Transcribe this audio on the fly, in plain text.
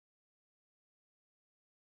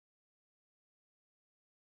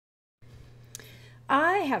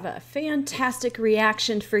I have a fantastic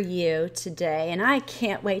reaction for you today, and I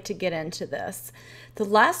can't wait to get into this. The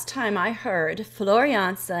last time I heard Floor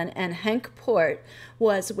Jansen and Henk Poort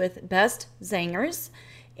was with Best Zangers,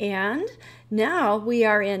 and now we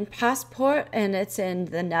are in Paaspop, and it's in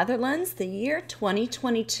the Netherlands, the year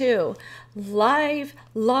 2022. Live,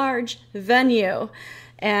 large venue.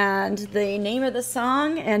 And the name of the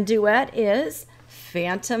song and duet is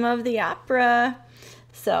Phantom of the Opera.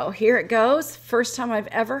 So here it goes. First time I've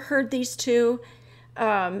ever heard these two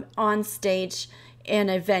on stage in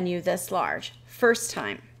a venue this large. First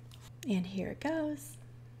time. And here it goes.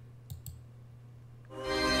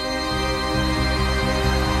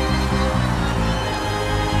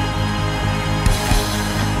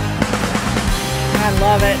 I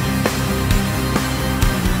love it.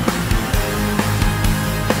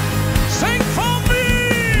 Sing for me.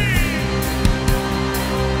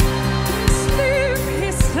 Sleep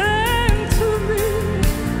he sang to me,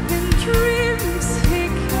 in dreams he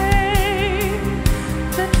came.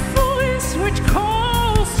 That voice which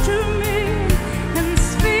calls to me and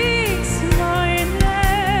speaks my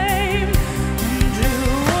name. Do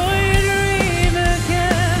I dream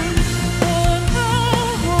again, or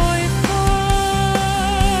now I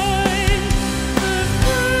find the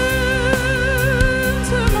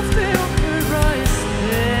phantom of the opera is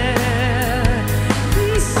there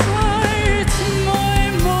inside my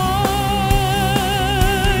mind?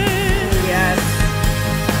 Yes.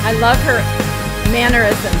 I love her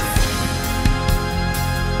mannerisms.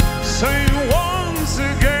 Sing once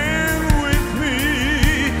again with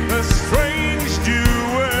me a strange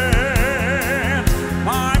duet.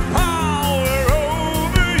 My power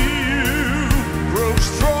over you grows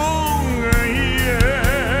stronger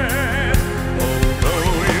yet.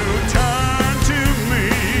 Although you turn to me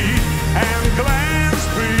and glance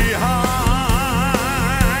behind,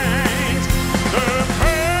 the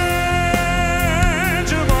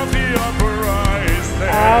phantom of the opera is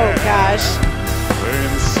there. Oh gosh.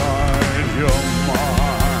 Inside your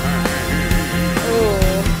mind. Ooh.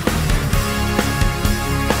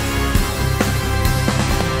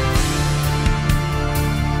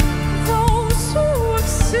 Those who have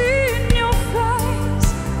seen your face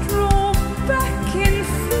draw back in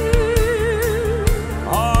fear. I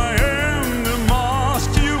am the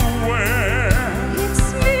mask you wear.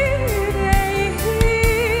 It's me they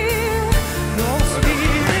hear. Your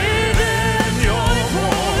spirit And your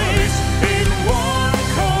voice in one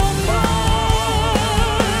combined.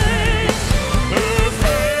 The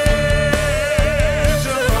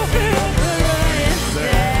phantom of the opera is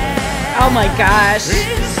there. Oh my gosh.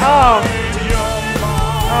 Oh. Inside your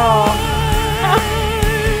mind. Oh.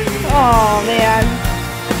 Oh man.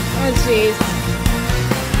 Oh jeez.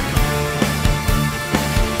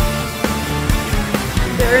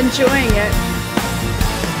 They're enjoying it.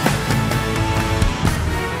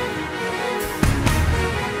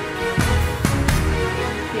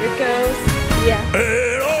 Here it goes. Yeah.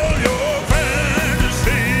 And all your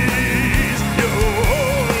fantasies, you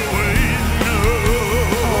always know.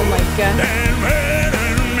 Oh my god. And man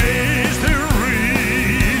and mystery,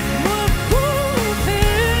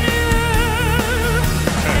 within you.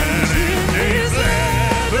 and in this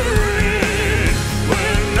labyrinth,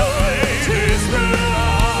 when night is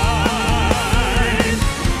blind,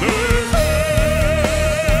 the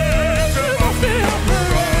phantom of the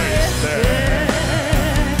opera is there,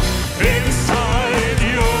 inside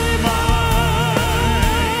your mind.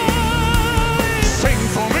 Sing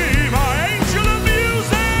for me, my angel of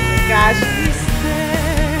music. Gosh.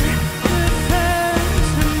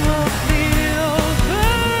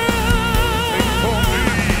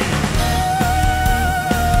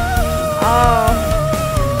 Oh.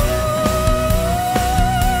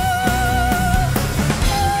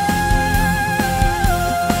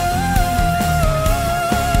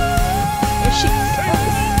 Here she goes.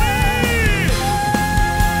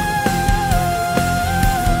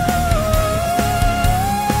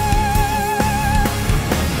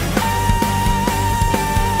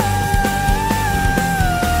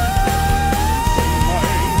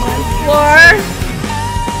 Floor.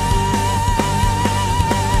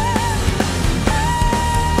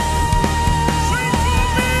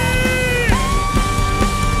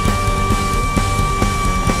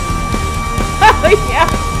 Oh yeah.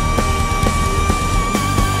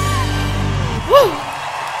 Woo.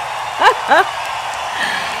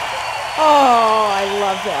 Oh, I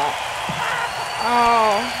love that.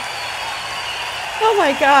 Oh. Oh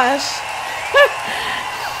my gosh.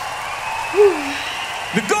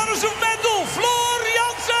 The goddess of metal, Floor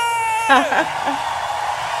Jansen!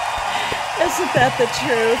 Isn't that the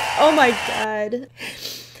truth? Oh my God.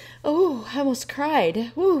 Oh, I almost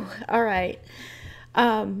cried. Woo. All right.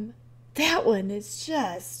 That one is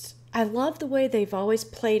just, I love the way they've always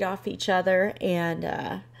played off each other.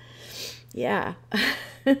 And yeah.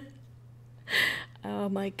 Oh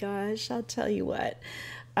my gosh, I'll tell you what.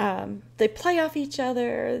 They play off each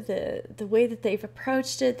other, the way that they've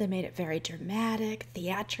approached it, they made it very dramatic,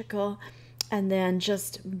 theatrical, and then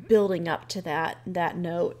just building up to that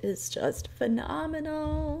note is just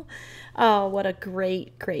phenomenal. Oh, what a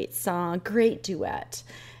great song, great duet.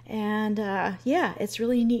 And yeah, it's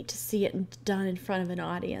really neat to see it done in front of an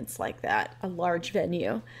audience like that, a large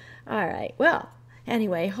venue. All right, well,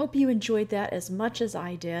 anyway, hope you enjoyed that as much as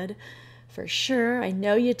I did. For sure, I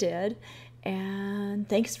know you did. And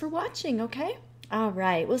thanks for watching, okay? All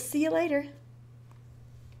right, we'll see you later.